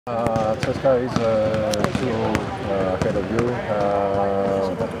ΤΣΣΚΑ is two ahead of you.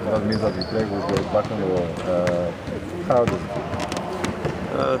 That means that you play with your back on the wall. How does it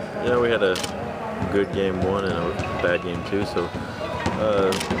feel? Yeah, we had a good game one and a bad game two, so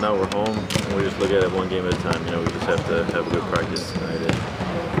now we're home and we just look at it one game at a time. We just have to have a good practice tonight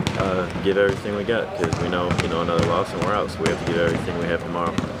and give everything we got, because we know another loss and we're out, so we have to give everything we have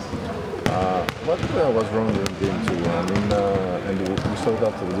tomorrow. What was wrong in game two? I mean, and we saw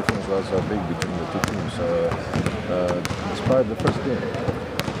that the difference was big between the two teams. Despite the first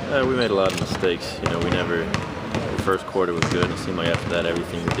game, We made a lot of mistakes. The first quarter was good, and it seemed like after that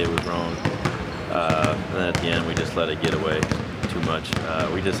everything we did was wrong. And then at the end we just let it get away too much.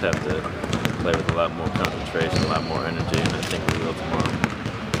 We just have to play with a lot more concentration, a lot more energy, and I think we will tomorrow.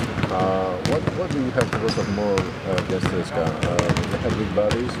 What do you have to work on more against ΤΣΣΚΑ? They have big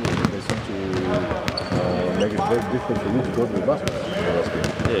bodies. They seem to make it very difficult for you to go to the basket in the last game.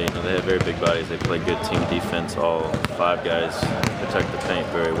 Yeah, they have very big bodies. They play good team defense. All five guys protect the paint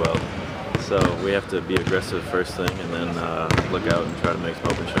very well. So we have to be aggressive first thing, and then look out and try to make some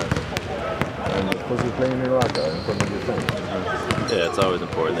open shots. And of course you're playing in Iraq in front of your friends. Yeah, it's always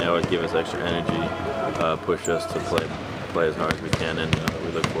important. They always give us extra energy, push us to play as hard as we can, and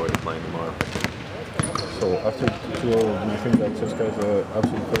we look forward to playing tomorrow. So after 2-0, do you think that ΤΣΣΚΑ is an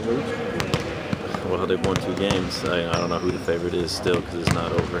absolute favorite? Well, they've won 2 games. I don't know who the favorite is still, because it's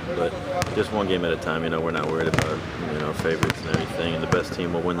not over. But just one game at a time. We're not worried about favorites and everything. And the best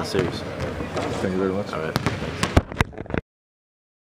team will win the series. Thank you very much. All right. Thanks.